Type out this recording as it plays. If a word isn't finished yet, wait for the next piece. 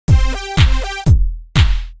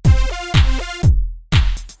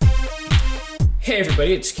Hey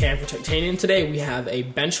everybody, it's Cam for Titanium. Today we have a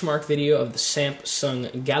benchmark video of the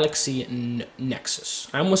Samsung Galaxy Nexus.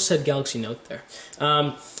 I almost said Galaxy Note there.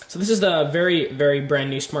 So this is the very brand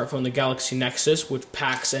new smartphone, the Galaxy Nexus, which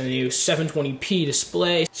packs a new 720p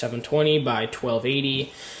display, 720 by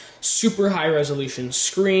 1280, super high resolution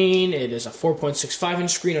screen. It is a 4.65 inch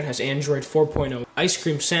screen. It has Android 4.0 ice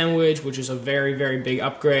cream sandwich, which is a very big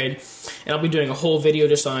upgrade. And I'll be doing a whole video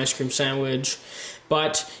just on ice cream sandwich.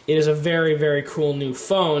 But it is a very cool new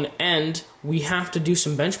phone, and we have to do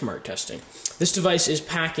some benchmark testing. This device is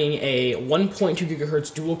packing a 1.2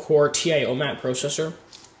 GHz dual-core Ti-OMAT processor.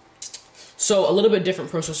 So a little bit different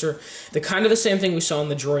processor. Kind of the same thing we saw in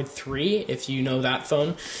the Droid 3, if you know that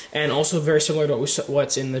phone, and also very similar to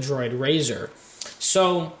what's in the Droid Razr.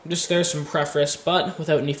 So just there's some preface, but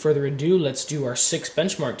without any further ado, let's do our 6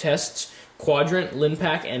 benchmark tests. Quadrant,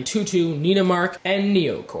 linpak, antutu, nenamark, and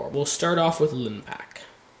neocore. We'll start off with linpak.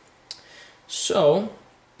 So,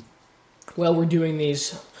 while we're doing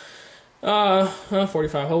these,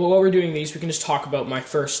 45. While we're doing these, we can just talk about my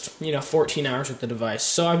first, 14 hours with the device.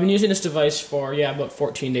 So I've been using this device for, about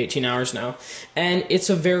 14 to 18 hours now, and it's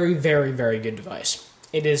a very good device.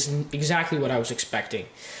 It is exactly what I was expecting.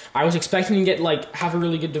 I was expecting to have a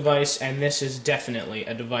really good device, and this is definitely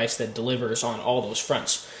a device that delivers on all those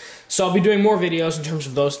fronts. So I'll be doing more videos in terms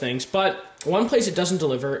of those things, but one place it doesn't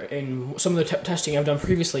deliver in some of the testing I've done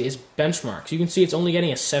previously is benchmarks. You can see it's only getting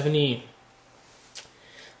a 70s,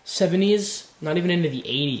 not even into the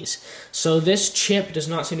 80s. So this chip does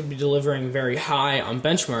not seem to be delivering very high on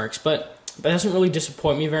benchmarks, but that doesn't really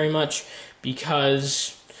disappoint me very much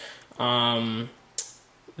because the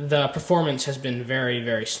performance has been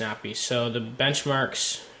very snappy. So the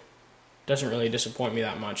benchmarks doesn't really disappoint me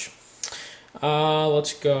that much.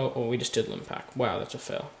 Let's go. Oh, we just did linpak. Wow, that's a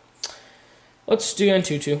fail. Let's do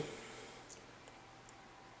antutu.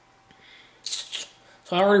 So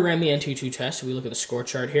I already ran the antutu test. If we look at the score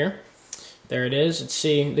chart here, there it is. Let's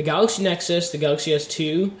see. The Galaxy Nexus, the Galaxy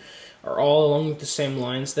S2 are all along the same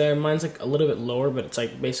lines there. Mine's a little bit lower, but it's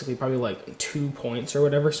basically probably 2 points or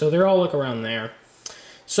whatever. So they're all around there.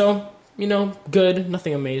 So, good,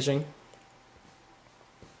 nothing amazing.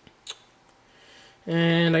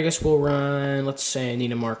 And I guess we'll run, let's say,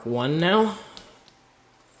 nenamark 1 now.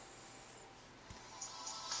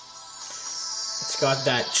 It's got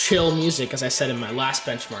that chill music, as I said in my last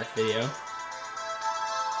benchmark video.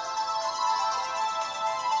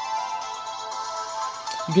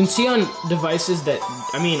 You can see on devices on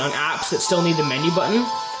apps that still need the menu button,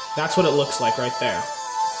 that's what it looks like right there.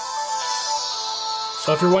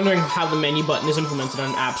 So if you're wondering how the menu button is implemented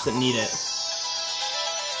on apps that need it,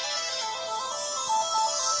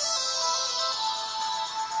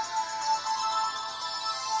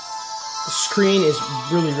 the screen is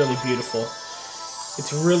really beautiful.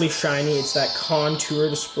 It's really shiny. It's that contour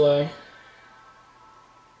display.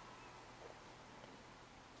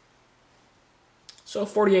 So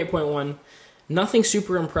 48.1, nothing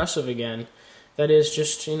super impressive again. That is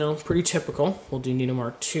just, pretty typical. We'll do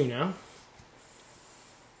nenamark 2 now.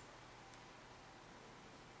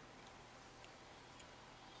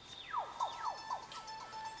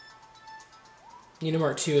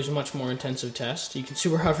 nenamark 2 is a much more intensive test. You can see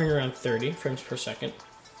we're hovering around 30 frames per second.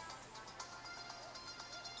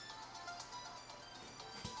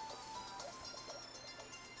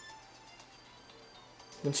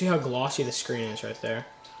 You can see how glossy the screen is right there.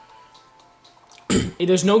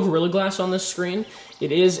 There's no Gorilla Glass on this screen.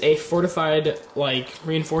 It is a fortified,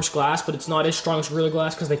 reinforced glass, but it's not as strong as Gorilla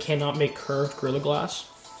Glass because they cannot make curved Gorilla Glass.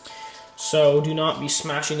 So do not be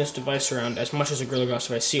smashing this device around as much as a Gorilla Glass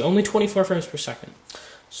device. See, only 24 frames per second.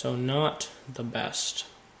 So not the best.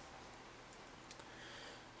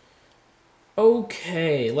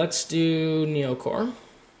 Okay, let's do neocore.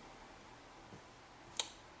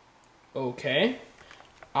 Okay.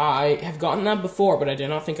 I have gotten that before, but I did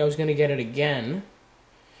not think I was going to get it again.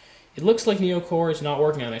 It looks like neocore is not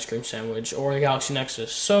working on ice cream sandwich or the Galaxy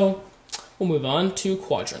Nexus. So we'll move on to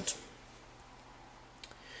quadrant.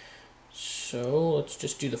 So let's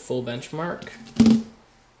just do the full benchmark.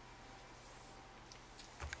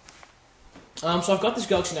 So I've got this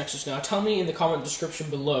Galaxy Nexus now. Tell me in the comment description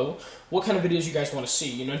below what kind of videos you guys want to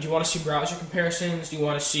see. Do you want to see browser comparisons? Do you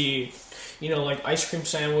want to see, ice cream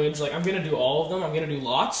sandwich? I'm going to do all of them. I'm going to do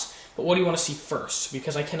lots. But what do you want to see first?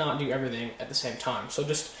 Because I cannot do everything at the same time. So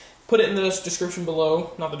just put it in the description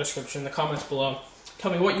below. Not the description, the comments below.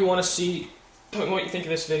 Tell me what you want to see. Tell me what you think of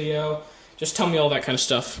this video. Just tell me all that kind of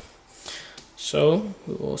stuff. So,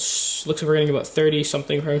 looks like we're getting about 30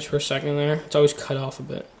 something frames per second there. It's always cut off a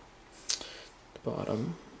bit. The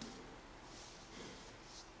bottom.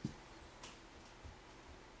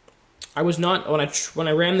 I was not, when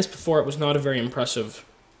I ran this before, it was not a very impressive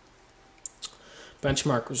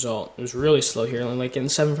benchmark result. It was really slow here, only like getting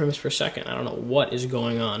 7 frames per second. I don't know what is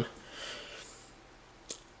going on.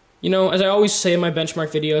 You know, as I always say in my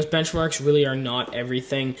benchmark videos, benchmarks really are not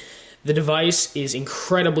everything. The device is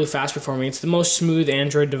incredibly fast performing. It's the most smooth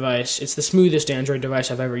Android device. It's the smoothest Android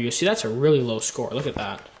device I've ever used. See, that's a really low score. Look at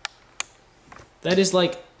that. That is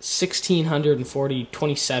like 1640,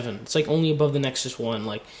 27. It's like only above the Nexus 1.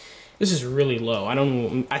 Like, this is really low. I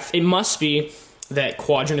don't know. It must be that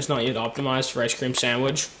Quadrant is not yet optimized for ice cream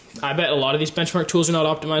sandwich. I bet a lot of these benchmark tools are not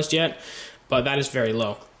optimized yet, but that is very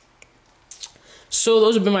low. So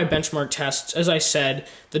those have been my benchmark tests. As I said,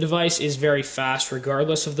 the device is very fast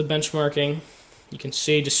regardless of the benchmarking. You can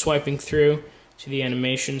see just swiping through, see the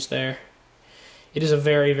animations there. It is a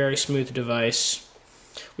very, very smooth device.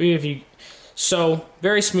 So,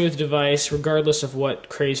 very smooth device regardless of what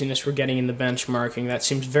craziness we're getting in the benchmarking. That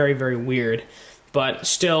seems very, very weird. But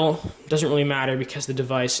still, doesn't really matter because the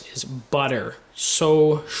device is butter.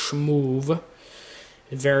 So smooth.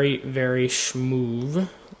 Very, very smooth.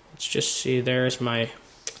 Let's just see, there's my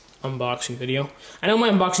unboxing video. I know my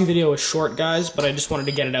unboxing video was short, guys, but I just wanted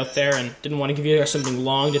to get it out there and didn't want to give you guys something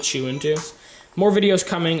long to chew into. More videos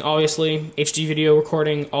coming, obviously. HD video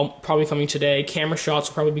recording, probably coming today. Camera shots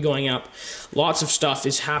will probably be going up. Lots of stuff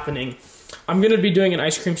is happening. I'm going to be doing an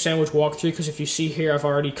ice cream sandwich walkthrough because if you see here, I've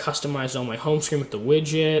already customized all my home screen with the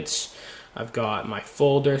widgets. I've got my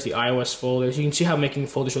folders, the iOS folders. You can see how making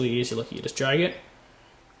folders really easy. Look, you just drag it.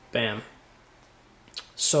 Bam.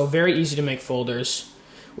 So very easy to make folders,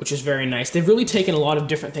 which is very nice. They've really taken a lot of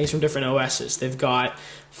different things from different OSs. They've got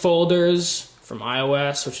folders from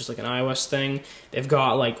iOS, which is like an iOS thing. They've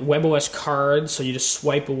got like WebOS cards, so you just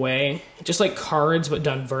swipe away. Just like cards, but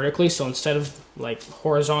done vertically. So instead of like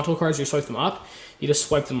horizontal cards, you swipe them up, you just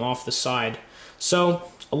swipe them off the side. So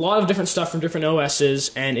a lot of different stuff from different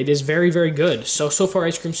OSs, and it is very, very good. So far,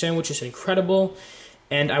 Ice Cream Sandwich is incredible.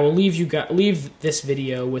 And I will leave this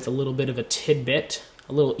video with a little bit of a tidbit,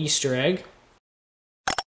 a little Easter egg.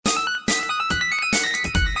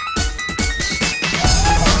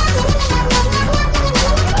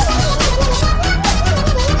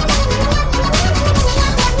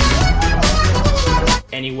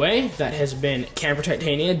 Anyway, that has been Camper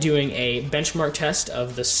Titania doing a benchmark test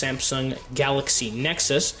of the Samsung Galaxy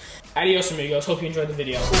Nexus. Adios amigos, hope you enjoyed the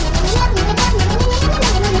video.